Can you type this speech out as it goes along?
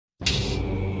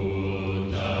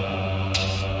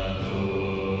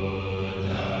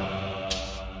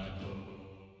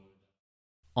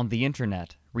On the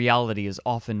internet, reality is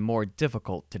often more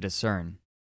difficult to discern.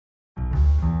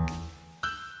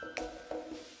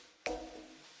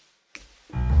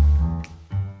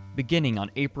 Beginning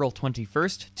on April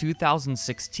 21st,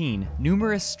 2016,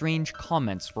 numerous strange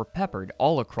comments were peppered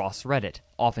all across Reddit,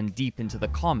 often deep into the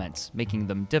comments, making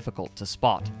them difficult to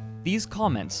spot. These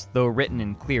comments, though written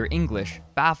in clear English,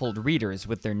 baffled readers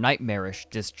with their nightmarish,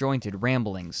 disjointed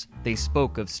ramblings. They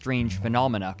spoke of strange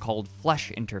phenomena called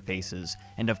flesh interfaces,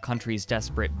 and of countries'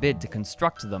 desperate bid to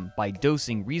construct them by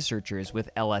dosing researchers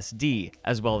with LSD,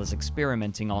 as well as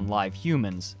experimenting on live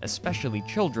humans, especially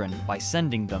children, by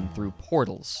sending them through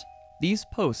portals. These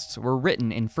posts were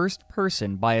written in first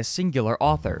person by a singular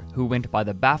author who went by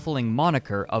the baffling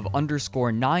moniker of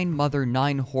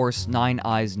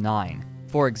 _9mother9horse9eyes9.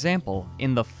 For example,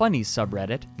 in the funny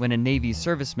subreddit, when a Navy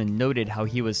serviceman noted how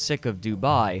he was sick of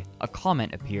Dubai, a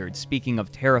comment appeared speaking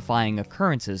of terrifying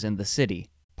occurrences in the city.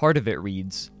 Part of it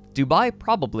reads, "Dubai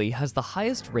probably has the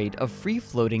highest rate of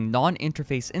free-floating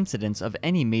non-interface incidents of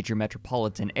any major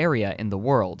metropolitan area in the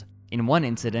world. In one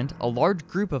incident, a large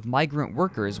group of migrant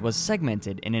workers was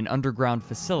segmented in an underground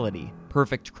facility,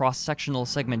 perfect cross-sectional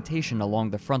segmentation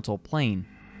along the frontal plane.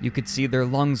 You could see their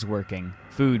lungs working,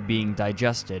 food being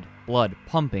digested, blood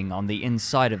pumping on the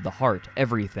inside of the heart,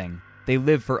 everything. They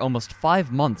lived for almost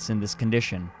 5 months in this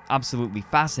condition, absolutely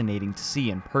fascinating to see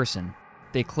in person."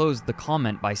 They closed the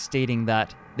comment by stating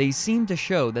that, "They seem to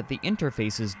show that the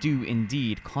interfaces do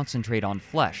indeed concentrate on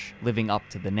flesh, living up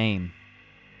to the name."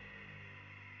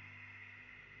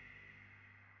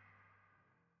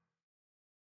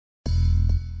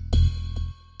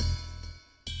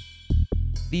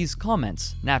 These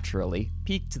comments, naturally,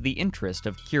 piqued the interest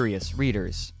of curious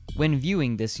readers. When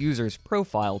viewing this user's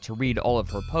profile to read all of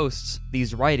her posts,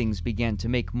 these writings began to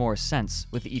make more sense,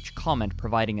 with each comment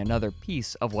providing another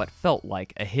piece of what felt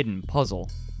like a hidden puzzle.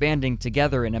 Banding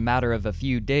together in a matter of a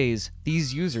few days,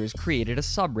 these users created a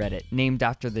subreddit named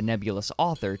after the nebulous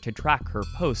author to track her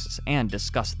posts and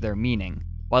discuss their meaning.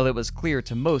 While it was clear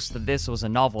to most that this was a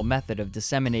novel method of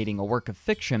disseminating a work of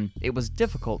fiction, it was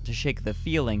difficult to shake the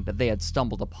feeling that they had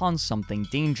stumbled upon something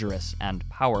dangerous and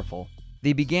powerful.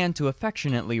 They began to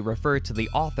affectionately refer to the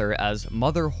author as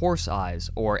Mother Horse Eyes,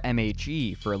 or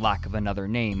MHE for lack of another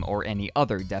name or any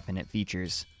other definite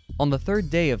features. On the third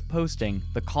day of posting,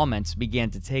 the comments began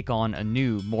to take on a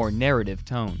new, more narrative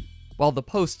tone. While the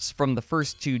posts from the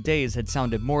first 2 days had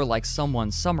sounded more like someone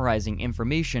summarizing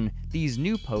information, these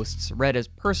new posts read as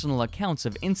personal accounts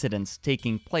of incidents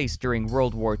taking place during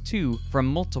World War II from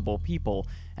multiple people,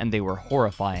 and they were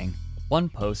horrifying. One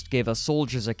post gave a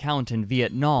soldier's account in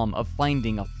Vietnam of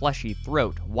finding a fleshy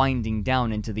throat winding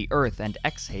down into the earth and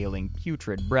exhaling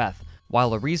putrid breath,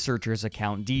 while a researcher's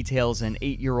account details an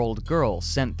 8-year-old girl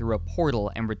sent through a portal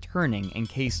and returning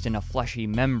encased in a fleshy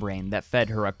membrane that fed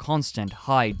her a constant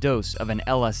high dose of an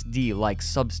LSD-like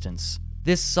substance.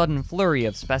 This sudden flurry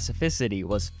of specificity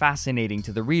was fascinating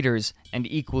to the readers and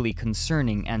equally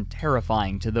concerning and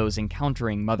terrifying to those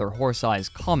encountering Mother Horseeye's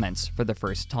comments for the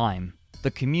first time. The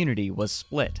community was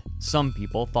split. Some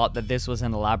people thought that this was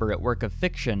an elaborate work of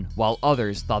fiction, while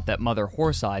others thought that Mother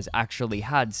Horseeyes actually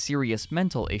had serious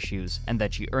mental issues and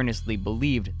that she earnestly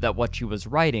believed that what she was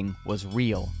writing was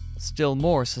real. Still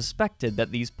more suspected that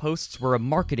these posts were a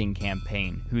marketing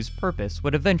campaign whose purpose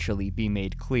would eventually be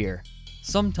made clear.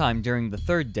 Sometime during the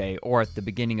third day, or at the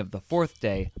beginning of the fourth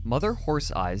day, Mother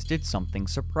Horseeyes did something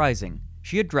surprising.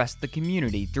 She addressed the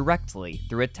community directly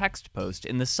through a text post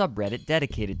in the subreddit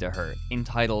dedicated to her,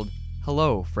 entitled,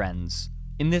 "Hello, Friends."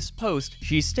 In this post,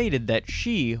 she stated that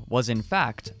she was in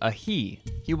fact a he.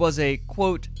 He was a,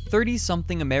 quote,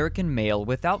 30-something American male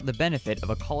without the benefit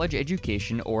of a college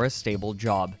education or a stable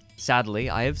job. Sadly,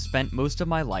 I have spent most of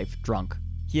my life drunk.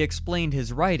 He explained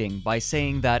his writing by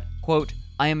saying that, quote,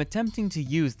 I am attempting to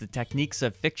use the techniques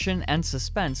of fiction and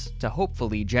suspense to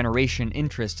hopefully generation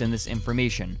interest in this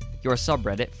information. Your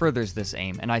subreddit furthers this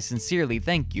aim, and I sincerely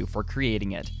thank you for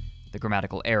creating it. The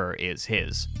grammatical error is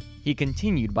his. He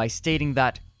continued by stating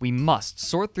that we must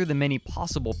sort through the many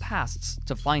possible pasts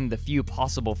to find the few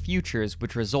possible futures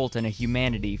which result in a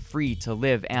humanity free to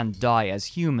live and die as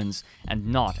humans, and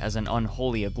not as an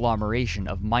unholy agglomeration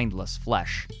of mindless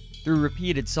flesh. Through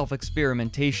repeated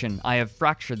self-experimentation, I have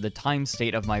fractured the time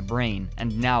state of my brain,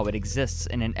 and now it exists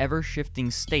in an ever-shifting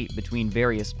state between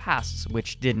various pasts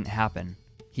which didn't happen.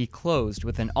 He closed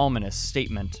with an ominous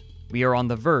statement. We are on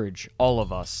the verge, all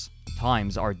of us.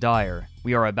 Times are dire.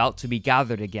 We are about to be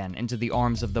gathered again into the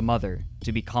arms of the mother,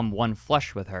 to become one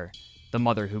flesh with her, the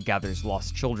mother who gathers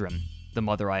lost children, the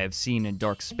mother I have seen in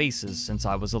dark spaces since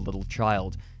I was a little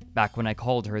child, back when I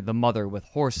called her the mother with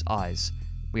horse eyes.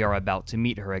 We are about to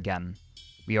meet her again.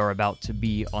 we are about to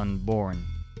be unborn.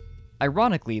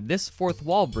 Ironically, this fourth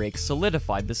wall break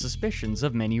solidified the suspicions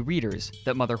of many readers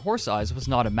that Mother Horseeyes was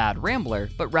not a mad rambler,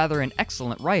 but rather an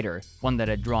excellent writer, one that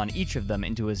had drawn each of them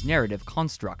into his narrative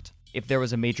construct. If there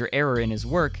was a major error in his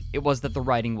work, it was that the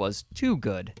writing was too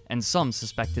good, and some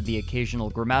suspected the occasional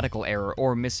grammatical error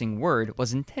or missing word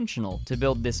was intentional to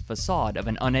build this facade of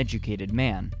an uneducated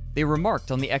man. They remarked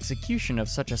on the execution of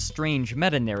such a strange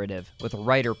meta-narrative, with a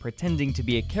writer pretending to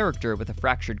be a character with a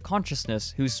fractured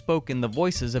consciousness who spoke in the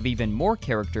voices of even more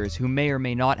characters who may or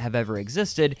may not have ever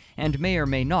existed and may or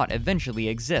may not eventually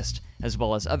exist, as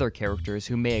well as other characters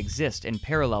who may exist in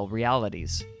parallel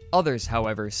realities. Others,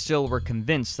 however, still were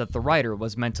convinced that the writer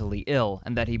was mentally ill,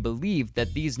 and that he believed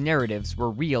that these narratives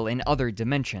were real in other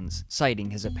dimensions,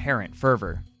 citing his apparent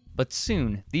fervor. But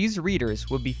soon, these readers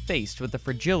would be faced with the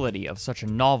fragility of such a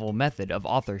novel method of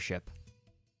authorship.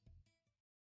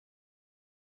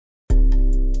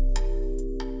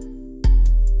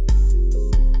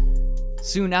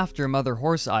 Soon after Mother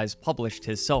Horseeyes published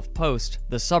his self-post,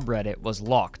 the subreddit was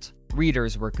locked.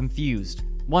 Readers were confused.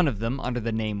 One of them, under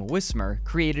the name Wismer,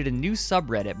 created a new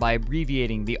subreddit by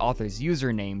abbreviating the author's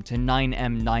username to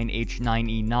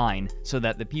 9M9H9E9 so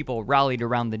that the people rallied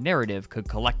around the narrative could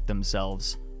collect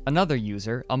themselves. Another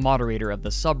user, a moderator of the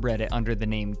subreddit under the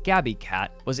name GabbyCat,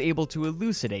 was able to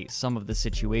elucidate some of the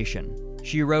situation.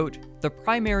 She wrote, "The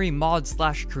primary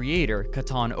mod/creator,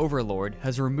 Catan Overlord,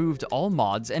 has removed all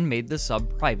mods and made the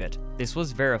sub private. This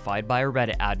was verified by a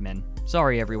Reddit admin.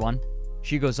 Sorry everyone."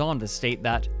 She goes on to state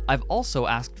that, "I've also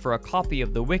asked for a copy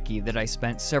of the wiki that I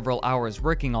spent several hours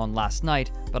working on last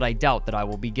night, but I doubt that I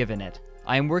will be given it.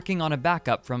 I am working on a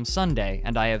backup from Sunday,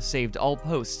 and I have saved all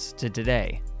posts to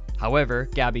today." However,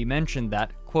 Gabby mentioned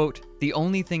that, quote, "The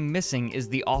only thing missing is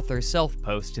the author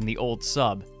self-post in the old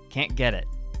sub. Can't get it."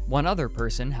 One other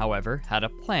person, however, had a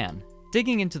plan.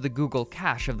 Digging into the Google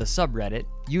cache of the subreddit,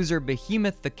 user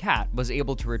Behemoth the Cat was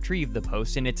able to retrieve the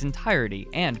post in its entirety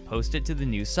and post it to the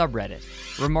new subreddit.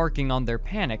 Remarking on their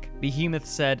panic, Behemoth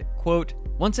said, quote,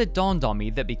 "Once it dawned on me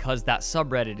that because that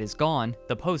subreddit is gone,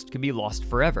 the post could be lost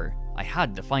forever. I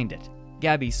had to find it."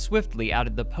 Gabby swiftly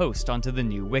added the post onto the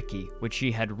new wiki, which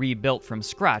she had rebuilt from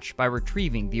scratch by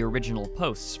retrieving the original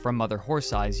posts from Mother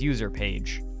Horseeyes' user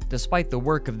page. Despite the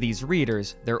work of these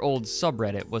readers, their old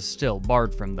subreddit was still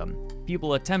barred from them.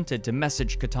 People attempted to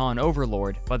message Catan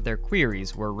Overlord, but their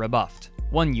queries were rebuffed.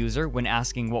 One user, when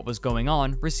asking what was going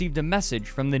on, received a message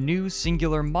from the new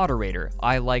singular moderator,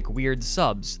 I Like Weird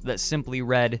Subs, that simply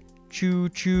read, "Choo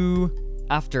choo."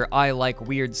 After I Like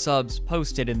Weird Subs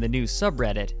posted in the new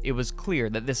subreddit, it was clear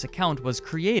that this account was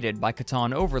created by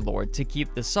Catan Overlord to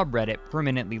keep the subreddit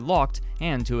permanently locked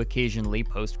and to occasionally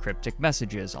post cryptic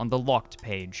messages on the locked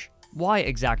page. Why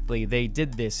exactly they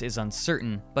did this is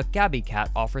uncertain, but GabbyCat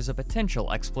offers a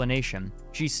potential explanation.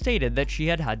 She stated that she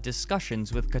had had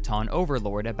discussions with Catan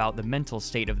Overlord about the mental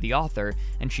state of the author,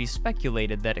 and she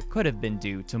speculated that it could have been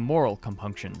due to moral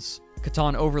compunctions.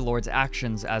 Catan Overlord's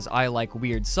actions as I Like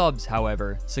Weird Subs,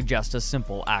 however, suggest a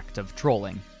simple act of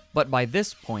trolling. But by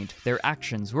this point, their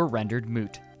actions were rendered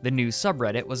moot. The new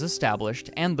subreddit was established,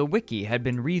 and the wiki had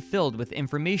been refilled with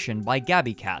information by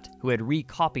GabbyCat, who had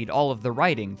recopied all of the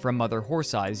writing from Mother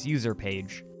Horseeyes' user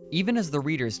page. Even as the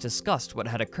readers discussed what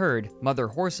had occurred, Mother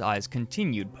Horseeyes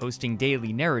continued posting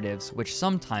daily narratives which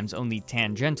sometimes only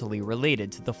tangentially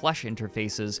related to the flesh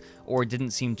interfaces or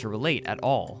didn't seem to relate at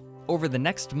all. Over the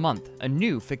next month, a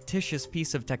new fictitious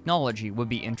piece of technology would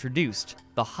be introduced,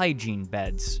 the hygiene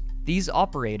beds. These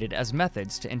operated as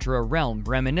methods to enter a realm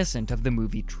reminiscent of the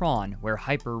movie Tron, where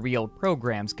hyper-real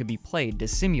programs could be played to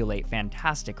simulate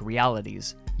fantastic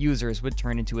realities. Users would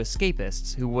turn into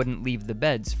escapists who wouldn't leave the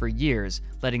beds for years,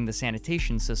 letting the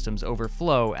sanitation systems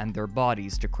overflow and their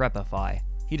bodies decrepify.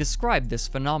 He described this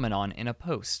phenomenon in a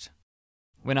post.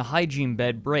 When a hygiene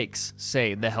bed breaks,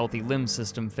 say the healthy limb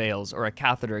system fails or a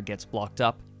catheter gets blocked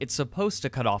up, it's supposed to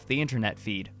cut off the internet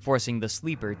feed, forcing the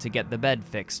sleeper to get the bed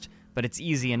fixed. But it's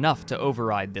easy enough to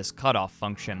override this cutoff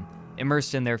function.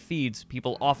 Immersed in their feeds,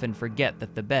 people often forget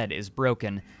that the bed is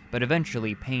broken, but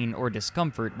eventually pain or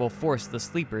discomfort will force the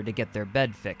sleeper to get their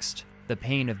bed fixed. The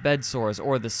pain of bed sores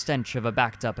or the stench of a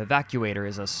backed-up evacuator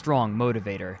is a strong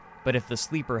motivator, but if the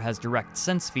sleeper has direct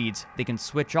sense feeds, they can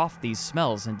switch off these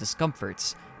smells and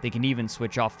discomforts. They can even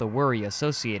switch off the worry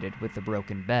associated with the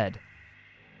broken bed.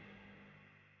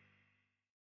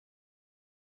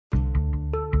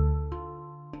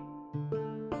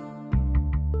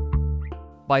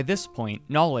 By this point,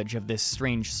 knowledge of this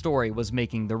strange story was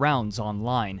making the rounds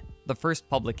online. The The first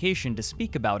publication to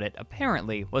speak about it,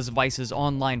 apparently, was Vice's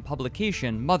online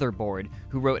publication, Motherboard,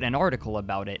 who wrote an article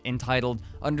about it entitled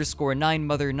 _9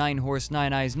 Mother 9 Horse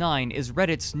 9 Eyes 9 is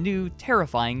Reddit's new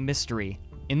terrifying mystery.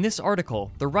 In this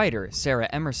article, the writer, Sarah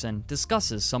Emerson,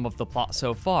 discusses some of the plot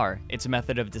so far, its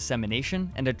method of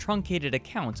dissemination, and a truncated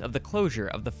account of the closure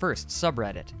of the first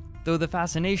subreddit. Though the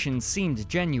fascination seemed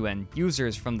genuine,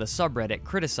 users from the subreddit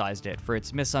criticized it for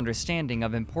its misunderstanding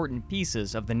of important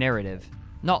pieces of the narrative.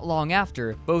 Not long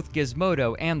after, both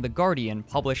Gizmodo and The Guardian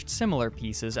published similar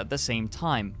pieces at the same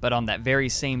time, but on that very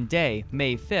same day,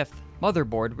 May 5th,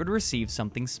 Motherboard would receive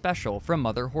something special from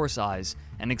Mother Horseeyes,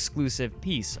 an exclusive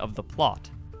piece of the plot.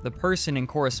 The person in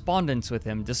correspondence with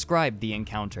him described the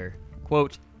encounter.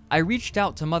 Quote, I reached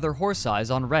out to Mother Horseeyes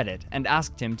on Reddit and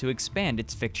asked him to expand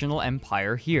its fictional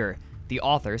empire here. The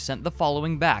author sent the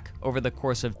following back over the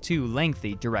course of 2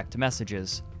 lengthy direct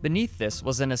messages. Beneath this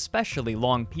was an especially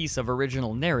long piece of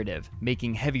original narrative,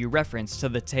 making heavy reference to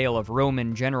the tale of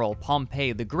Roman general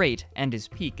Pompey the Great and his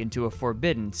peek into a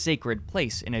forbidden, sacred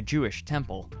place in a Jewish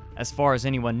temple. As far as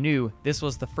anyone knew, this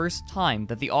was the first time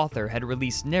that the author had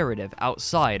released narrative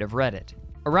outside of Reddit.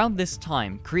 Around this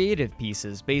time, creative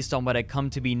pieces based on what had come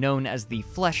to be known as the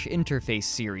Flesh Interface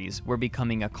series were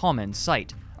becoming a common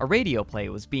sight. A radio play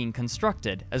was being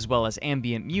constructed, as well as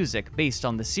ambient music based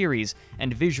on the series,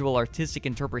 and visual artistic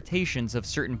interpretations of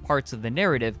certain parts of the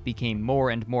narrative became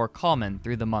more and more common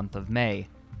through the month of May.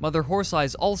 Mother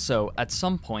Horseeyes also, at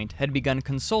some point, had begun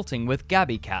consulting with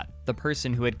GabbyCat, the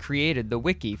person who had created the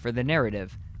wiki for the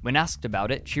narrative. When asked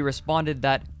about it, she responded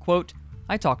that, quote,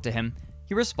 I talked to him.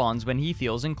 He responds when he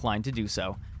feels inclined to do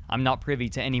so. I'm not privy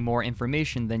to any more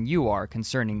information than you are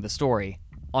concerning the story.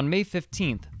 On May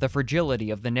 15th, the fragility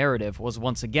of the narrative was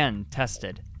once again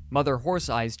tested. Mother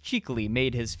Horseeyes cheekily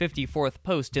made his 54th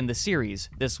post in the series,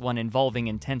 this one involving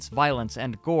intense violence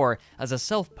and gore, as a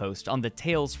self-post on the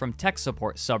Tales from Tech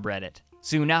Support subreddit.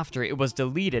 Soon after, it was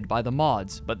deleted by the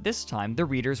mods, but this time the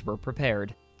readers were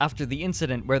prepared. After the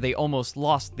incident where they almost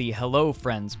lost the Hello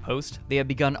Friends post, they had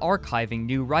begun archiving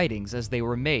new writings as they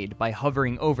were made by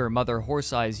hovering over Mother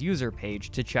Horseeyes' user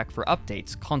page to check for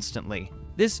updates constantly.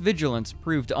 This vigilance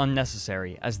proved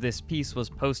unnecessary, as this piece was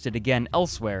posted again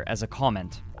elsewhere as a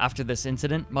comment. After this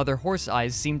incident, Mother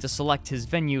Horseeyes seemed to select his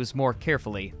venues more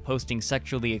carefully, posting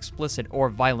sexually explicit or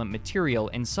violent material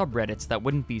in subreddits that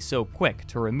wouldn't be so quick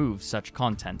to remove such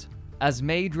content. As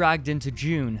May dragged into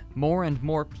June, more and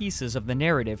more pieces of the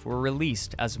narrative were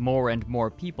released as more and more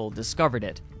people discovered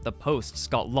it. The posts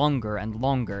got longer and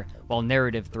longer, while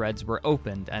narrative threads were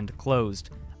opened and closed.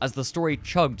 As the story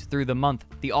chugged through the month,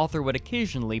 the author would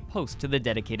occasionally post to the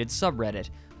dedicated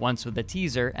subreddit, once with a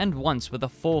teaser and once with a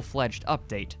full-fledged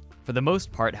update. For the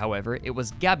most part, however, it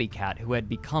was GabbyCat who had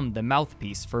become the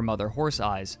mouthpiece for Mother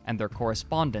Horseeyes, and their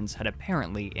correspondence had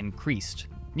apparently increased.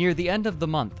 Near the end of the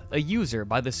month, a user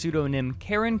by the pseudonym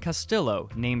Karen Castillo,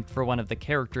 named for one of the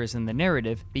characters in the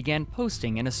narrative, began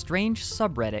posting in a strange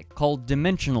subreddit called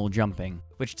Dimensional Jumping,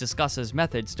 which discusses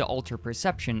methods to alter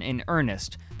perception in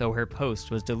earnest, though her post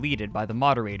was deleted by the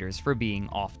moderators for being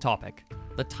off-topic.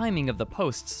 The timing of the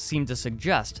posts seemed to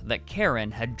suggest that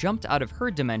Karen had jumped out of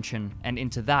her dimension and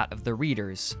into that of the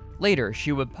readers. Later,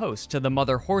 she would post to the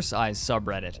Mother Horseeyes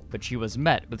subreddit, but she was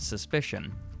met with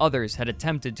suspicion. Others had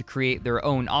attempted to create their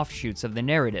own offshoots of the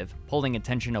narrative, pulling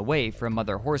attention away from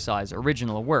Mother Horseeyes'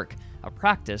 original work, a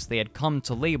practice they had come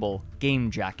to label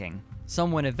game-jacking.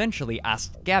 Someone eventually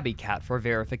asked GabbyCat for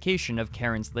verification of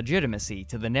Karen's legitimacy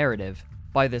to the narrative.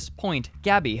 By this point,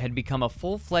 Gabby had become a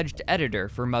full-fledged editor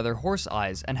for Mother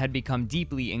Horseeyes and had become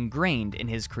deeply ingrained in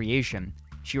his creation.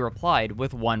 She replied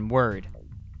with one word: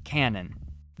 canon.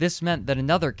 This meant that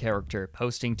another character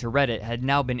posting to Reddit had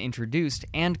now been introduced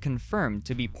and confirmed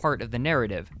to be part of the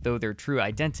narrative, though their true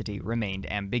identity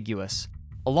remained ambiguous.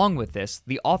 Along with this,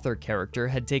 the author character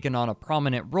had taken on a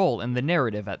prominent role in the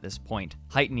narrative at this point,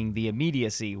 heightening the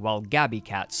immediacy while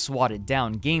GabbyCat swatted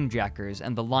down gamejackers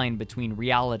and the line between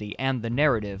reality and the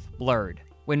narrative blurred.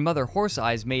 When Mother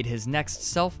Horseeyes made his next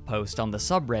self-post on the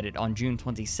subreddit on June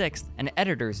 26th, an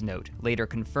editor's note, later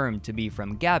confirmed to be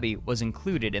from Gabby, was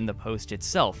included in the post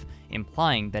itself,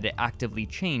 implying that it actively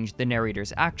changed the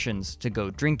narrator's actions to go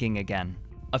drinking again.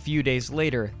 A few days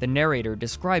later, the narrator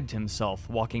described himself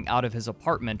walking out of his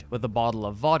apartment with a bottle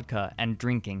of vodka and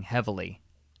drinking heavily.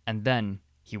 And then,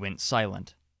 he went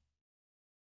silent.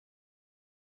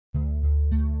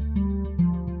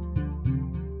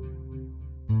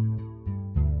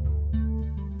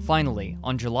 Finally,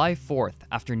 on July 4th,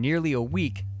 after nearly a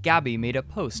week, Gabby made a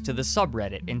post to the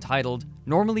subreddit entitled,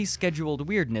 "Normally scheduled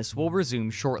weirdness will resume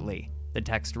shortly." The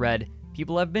text read,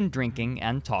 "People have been drinking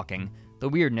and talking. The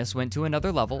weirdness went to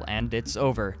another level and it's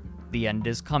over. The end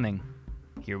is coming.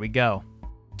 Here we go.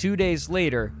 2 days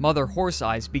later, Mother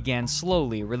Horseeyes began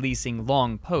slowly releasing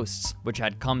long posts, which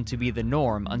had come to be the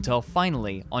norm until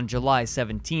finally, on July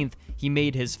 17th, he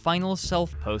made his final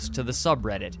self-post to the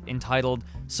subreddit, entitled,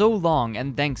 "So long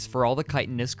and thanks for all the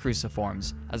chitinous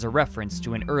cruciforms," as a reference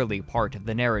to an early part of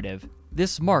the narrative.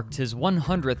 This marked his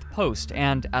 100th post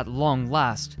and, at long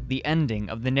last, the ending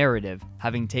of the narrative,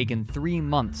 having taken 3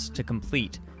 months to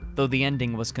complete. Though the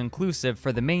ending was conclusive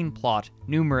for the main plot,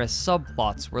 numerous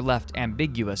subplots were left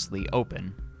ambiguously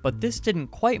open. But this didn't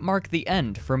quite mark the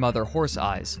end for Mother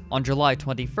Horseeyes. On July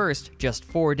 21st, just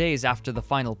 4 days after the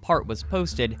final part was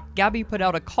posted, Gabby put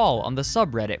out a call on the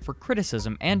subreddit for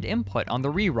criticism and input on the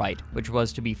rewrite, which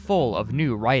was to be full of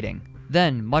new writing.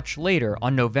 Then, much later,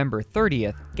 on November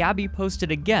 30th, Gabby posted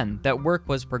again that work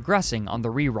was progressing on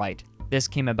the rewrite. This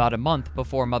came about a month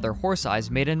before Mother Horseeyes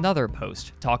made another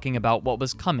post talking about what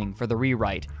was coming for the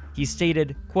rewrite. He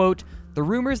stated, quote, "The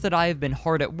rumors that I have been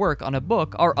hard at work on a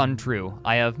book are untrue.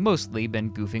 I have mostly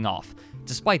been goofing off.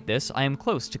 Despite this, I am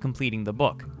close to completing the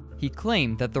book." He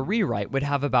claimed that the rewrite would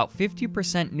have about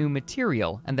 50% new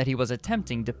material and that he was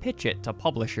attempting to pitch it to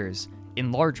publishers.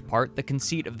 In large part, the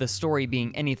conceit of the story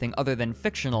being anything other than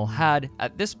fictional had,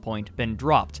 at this point, been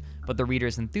dropped, but the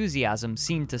reader's enthusiasm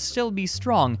seemed to still be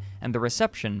strong and the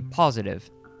reception positive.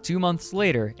 2 months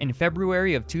later, in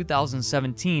February of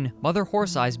 2017, Mother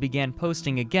Horseeyes began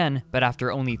posting again, but after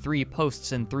only 3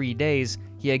 posts in 3 days,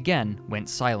 he again went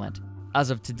silent. As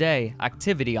of today,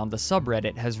 activity on the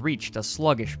subreddit has reached a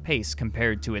sluggish pace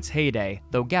compared to its heyday,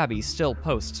 though Gabby still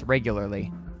posts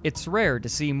regularly. It's rare to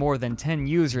see more than 10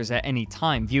 users at any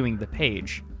time viewing the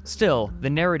page. Still, the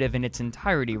narrative in its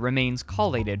entirety remains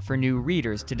collated for new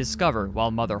readers to discover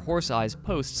while Mother Horseeyes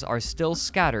posts are still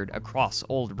scattered across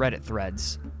old Reddit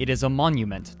threads. It is a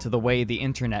monument to the way the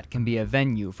internet can be a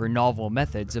venue for novel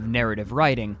methods of narrative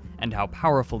writing, and how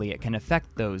powerfully it can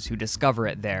affect those who discover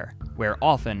it there, where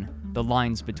often the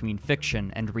lines between fiction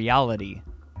and reality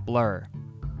blur.